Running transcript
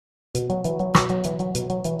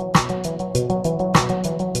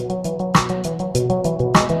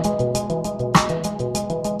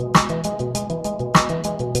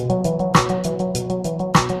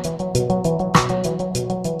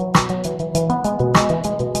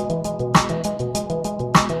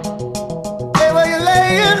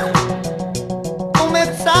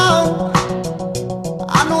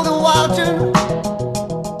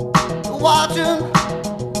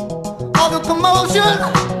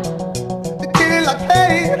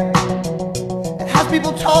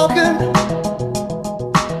people talking,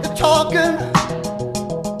 they're talking.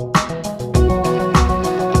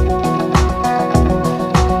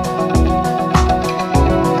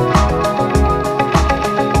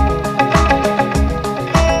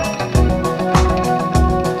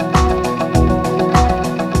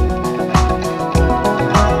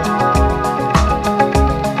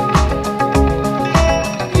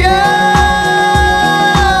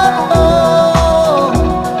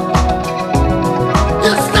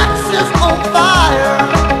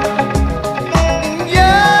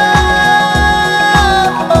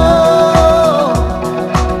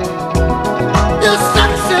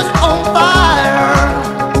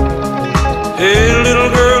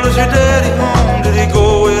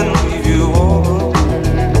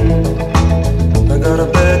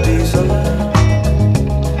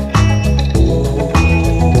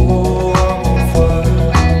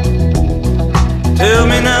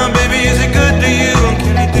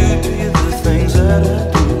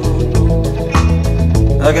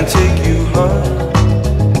 I can take you high.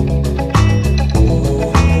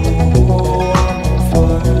 Oh, I'm on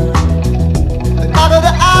fire. Out of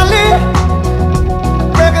the alley,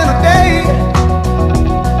 breaking a day.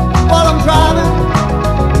 While I'm driving,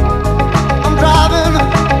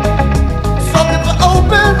 sockets are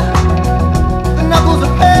open, the knuckles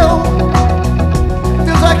are pale.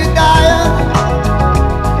 Feels like you're dying,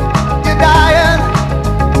 you're dying.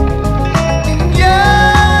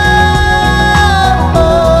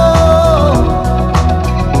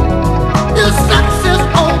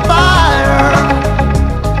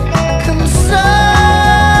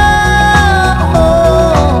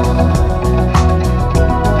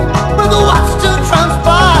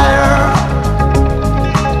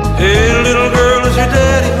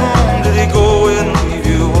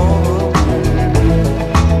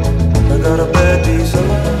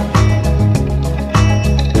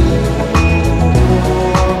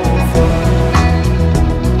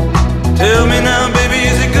 Tell me now, baby,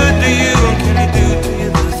 is it good to you? And can he do to you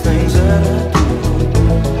the things that I do?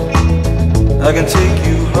 I can take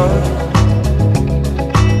you high.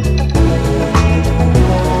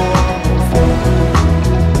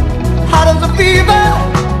 Hot as a fever,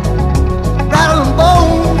 rattling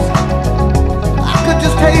bones. I could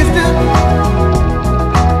just taste it.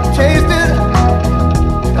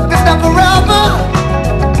 It's not forever,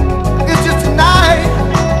 it's just tonight.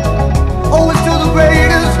 Oh, it's to the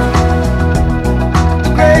greatest.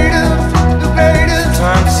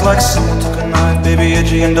 Times like someone took a knife, baby,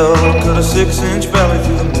 edgy and dull, cut a 6-inch valley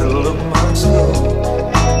through the middle of my skull.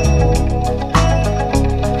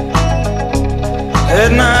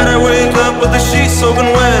 At night I wake up with the sheets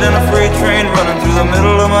soaking wet and a freight train running through the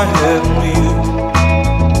middle of my head. Only you